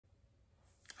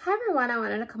Hi everyone, I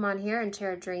wanted to come on here and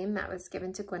share a dream that was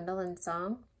given to Gwendolen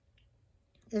Song.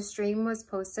 This dream was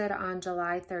posted on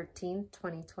July 13th,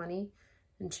 2020,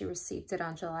 and she received it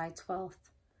on July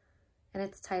 12th. And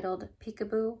it's titled,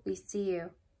 Peekaboo, We See You.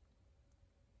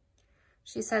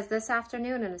 She says, this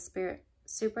afternoon in a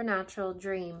supernatural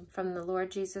dream from the Lord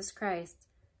Jesus Christ,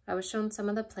 I was shown some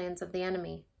of the plans of the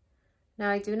enemy. Now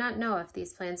I do not know if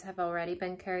these plans have already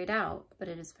been carried out, but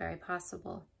it is very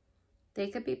possible. They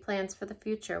could be plans for the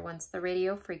future once the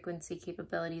radio frequency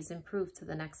capabilities improve to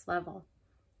the next level.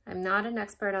 I'm not an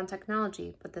expert on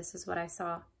technology, but this is what I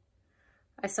saw.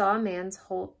 I saw a man's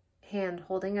hand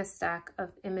holding a stack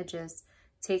of images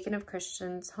taken of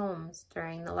Christians' homes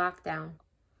during the lockdown.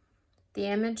 The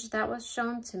image that was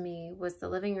shown to me was the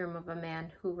living room of a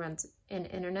man who runs an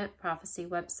internet prophecy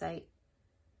website.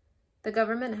 The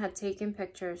government had taken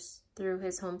pictures through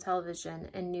his home television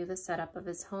and knew the setup of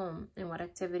his home and what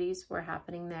activities were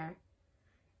happening there.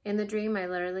 In the dream, I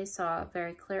literally saw a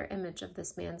very clear image of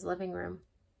this man's living room.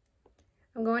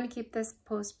 I'm going to keep this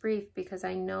post brief because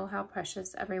I know how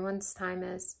precious everyone's time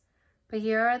is. But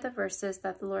here are the verses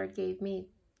that the Lord gave me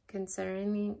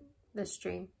concerning this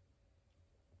dream.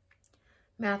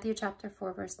 Matthew chapter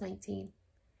 4, verse 19.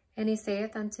 And he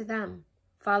saith unto them,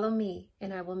 Follow me,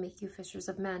 and I will make you fishers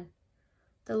of men.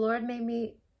 The Lord made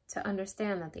me to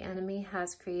understand that the enemy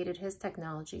has created his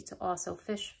technology to also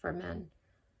fish for men,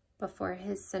 but for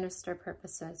his sinister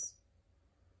purposes.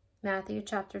 Matthew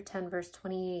chapter 10, verse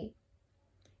 28.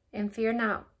 And fear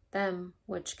not them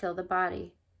which kill the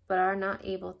body, but are not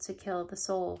able to kill the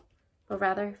soul, but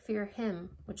rather fear him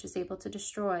which is able to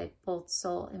destroy both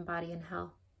soul and body in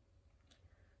hell.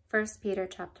 1 Peter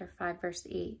chapter 5, verse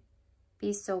 8.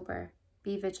 Be sober,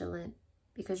 be vigilant,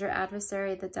 because your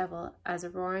adversary the devil, as a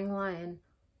roaring lion,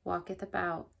 walketh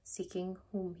about, seeking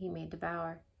whom he may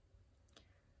devour.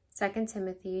 2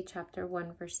 Timothy chapter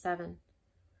 1, verse 7.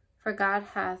 For God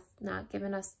hath not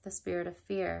given us the spirit of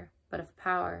fear, but of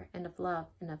power, and of love,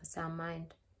 and of a sound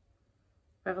mind.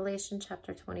 Revelation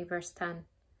chapter 20, verse 10.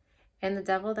 And the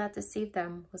devil that deceived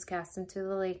them was cast into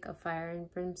the lake of fire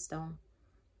and brimstone,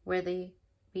 where the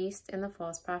beast and the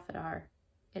false prophet are,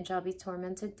 and shall be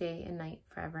tormented day and night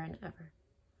forever and ever.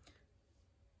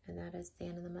 And that is the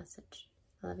end of the message.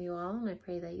 I love you all, and I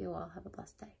pray that you all have a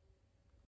blessed day.